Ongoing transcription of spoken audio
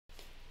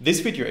This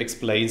video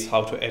explains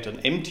how to add an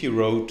empty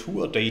row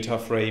to a data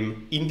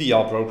frame in the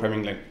R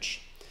programming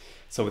language.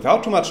 So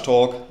without too much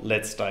talk,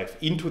 let's dive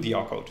into the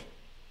R code.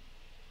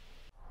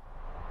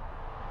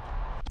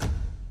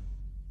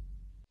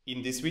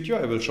 In this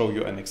video I will show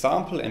you an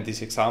example, and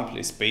this example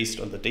is based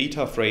on the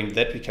data frame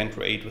that we can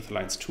create with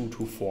lines 2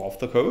 to 4 of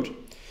the code.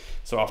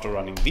 So after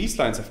running these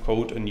lines of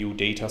code, a new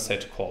data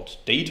set called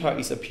data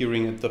is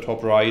appearing at the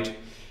top right,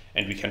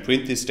 and we can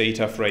print this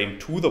data frame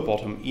to the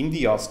bottom in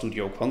the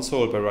RStudio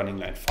console by running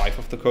line 5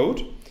 of the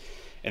code.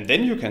 And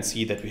then you can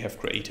see that we have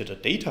created a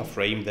data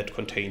frame that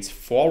contains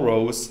 4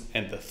 rows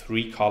and the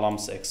 3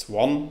 columns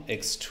x1,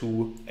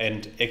 x2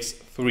 and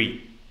x3.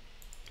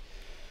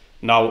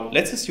 Now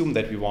let's assume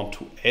that we want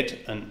to add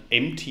an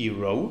empty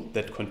row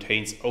that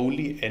contains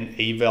only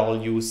NA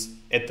values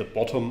at the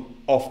bottom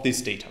of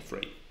this data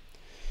frame.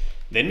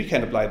 Then we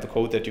can apply the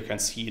code that you can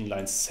see in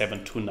lines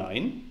 7 to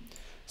 9.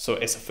 So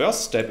as a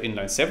first step in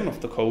line 7 of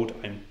the code,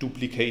 I'm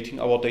duplicating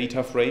our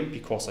data frame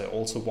because I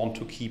also want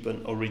to keep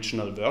an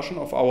original version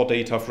of our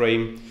data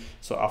frame.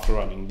 So after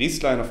running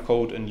this line of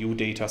code, a new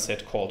data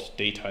set called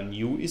data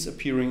new is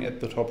appearing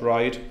at the top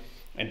right.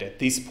 And at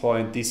this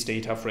point, this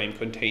data frame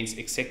contains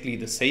exactly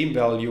the same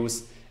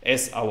values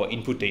as our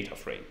input data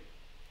frame.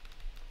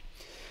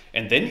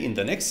 And then in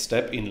the next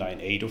step in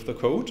line 8 of the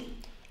code,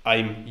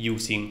 I'm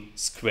using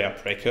square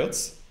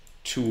brackets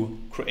to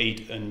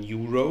create a new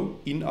row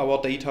in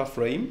our data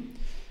frame.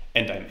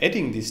 And I'm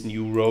adding this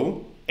new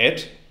row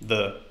at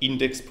the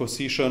index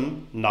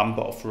position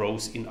number of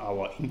rows in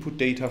our input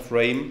data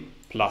frame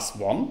plus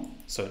 1.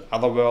 So in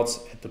other words,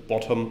 at the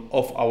bottom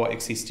of our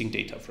existing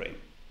data frame.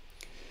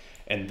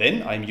 And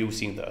then I'm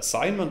using the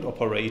assignment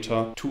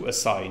operator to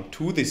assign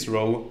to this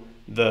row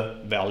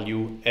the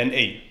value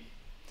NA.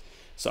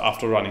 So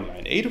after running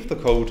line 8 of the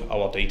code,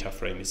 our data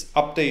frame is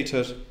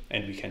updated,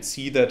 and we can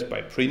see that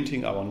by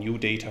printing our new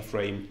data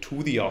frame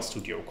to the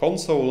RStudio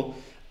console.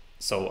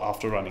 So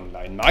after running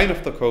line 9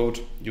 of the code,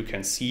 you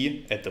can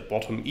see at the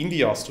bottom in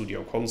the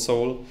RStudio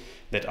console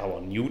that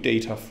our new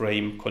data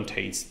frame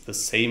contains the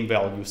same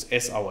values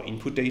as our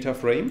input data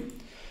frame.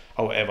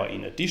 However,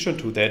 in addition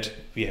to that,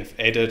 we have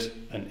added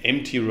an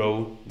empty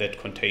row that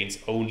contains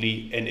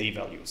only NA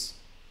values.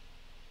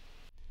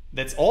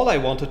 That's all I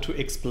wanted to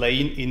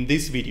explain in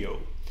this video.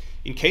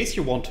 In case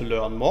you want to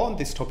learn more on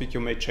this topic,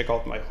 you may check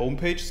out my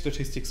homepage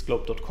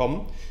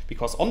statisticsglobe.com,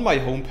 because on my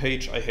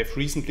homepage I have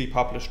recently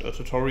published a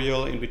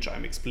tutorial in which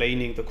I'm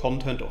explaining the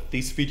content of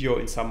this video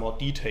in some more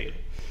detail.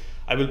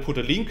 I will put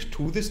a link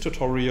to this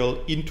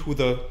tutorial into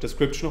the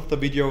description of the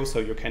video so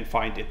you can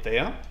find it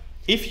there.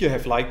 If you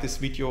have liked this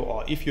video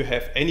or if you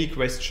have any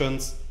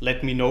questions,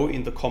 let me know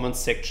in the comments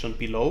section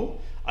below.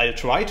 I'll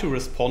try to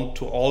respond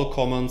to all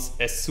comments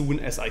as soon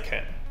as I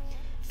can.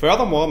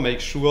 Furthermore,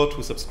 make sure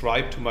to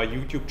subscribe to my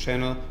YouTube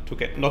channel to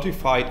get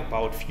notified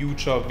about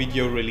future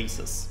video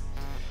releases.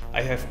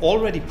 I have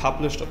already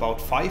published about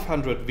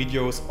 500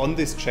 videos on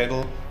this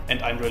channel,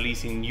 and I'm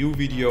releasing new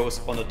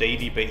videos on a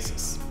daily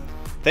basis.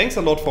 Thanks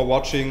a lot for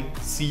watching.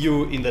 See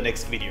you in the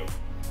next video.